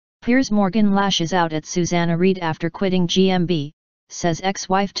Piers Morgan lashes out at Susanna Reid after quitting GMB, says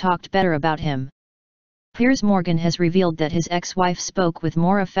ex-wife talked better about him. Piers Morgan has revealed that his ex-wife spoke with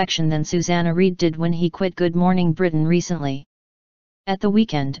more affection than Susanna Reid did when he quit Good Morning Britain recently. At the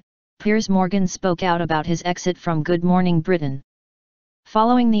weekend, Piers Morgan spoke out about his exit from Good Morning Britain.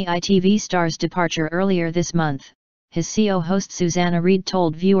 Following the ITV star's departure earlier this month, his co-host Susanna Reid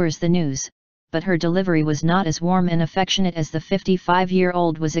told viewers the news, but her delivery was not as warm and affectionate as the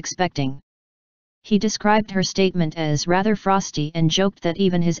 55-year-old was expecting. He described her statement as rather frosty and joked that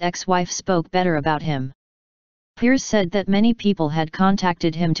even his ex-wife spoke better about him. Piers said that many people had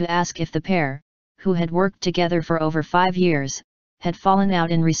contacted him to ask if the pair, who had worked together for over 5 years, had fallen out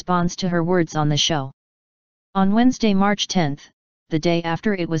in response to her words on the show. On Wednesday, March 10, the day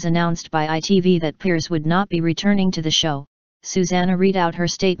after it was announced by ITV that Piers would not be returning to the show, Susanna read out her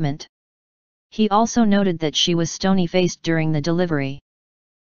statement. He also noted that she was stony-faced during the delivery.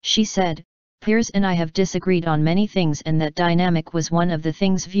 She said, "Piers and I have disagreed on many things, and that dynamic was one of the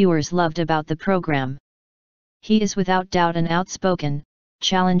things viewers loved about the program. He is without doubt an outspoken,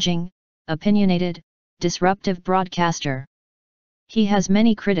 challenging, opinionated, disruptive broadcaster. He has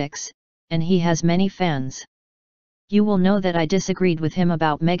many critics, and he has many fans. You will know that I disagreed with him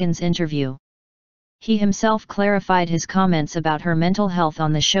about Meghan's interview." He himself clarified his comments about her mental health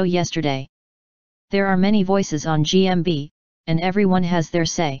on the show yesterday. "There are many voices on GMB, and everyone has their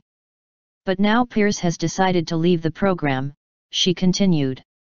say. But now Piers has decided to leave the program," she continued.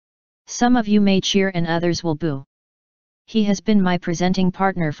 "Some of you may cheer and others will boo. He has been my presenting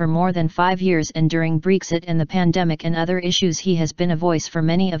partner for more than 5 years, and during Brexit and the pandemic and other issues he has been a voice for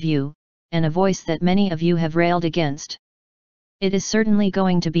many of you, and a voice that many of you have railed against. It is certainly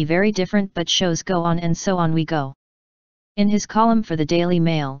going to be very different, but shows go on and so on we go." In his column for the Daily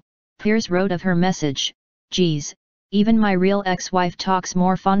Mail, Piers wrote of her message, "Geez, even my real ex-wife talks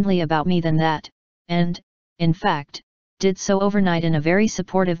more fondly about me than that, and, in fact, did so overnight in a very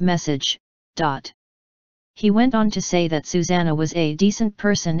supportive message." He went on to say that Susanna was a decent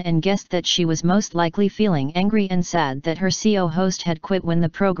person and guessed that she was most likely feeling angry and sad that her co-host had quit when the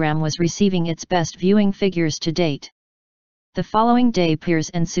program was receiving its best viewing figures to date. The following day,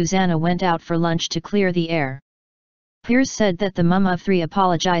 Piers and Susanna went out for lunch to clear the air. Piers said that the mum of 3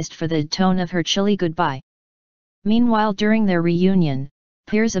 apologized for the tone of her chilly goodbye. Meanwhile, during their reunion,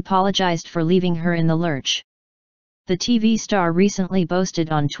 Piers apologized for leaving her in the lurch. The TV star recently boasted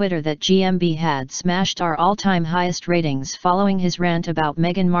on Twitter that GMB had smashed our all-time highest ratings following his rant about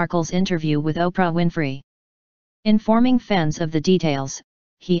Meghan Markle's interview with Oprah Winfrey. Informing fans of the details,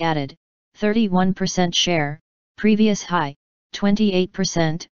 he added, 31% share, previous high,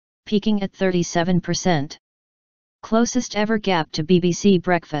 28%, peaking at 37%. Closest ever gap to BBC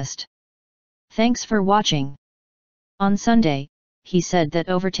Breakfast. Thanks for watching. On Sunday, he said that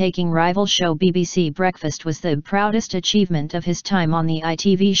overtaking rival show BBC Breakfast was the proudest achievement of his time on the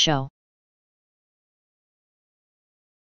ITV show.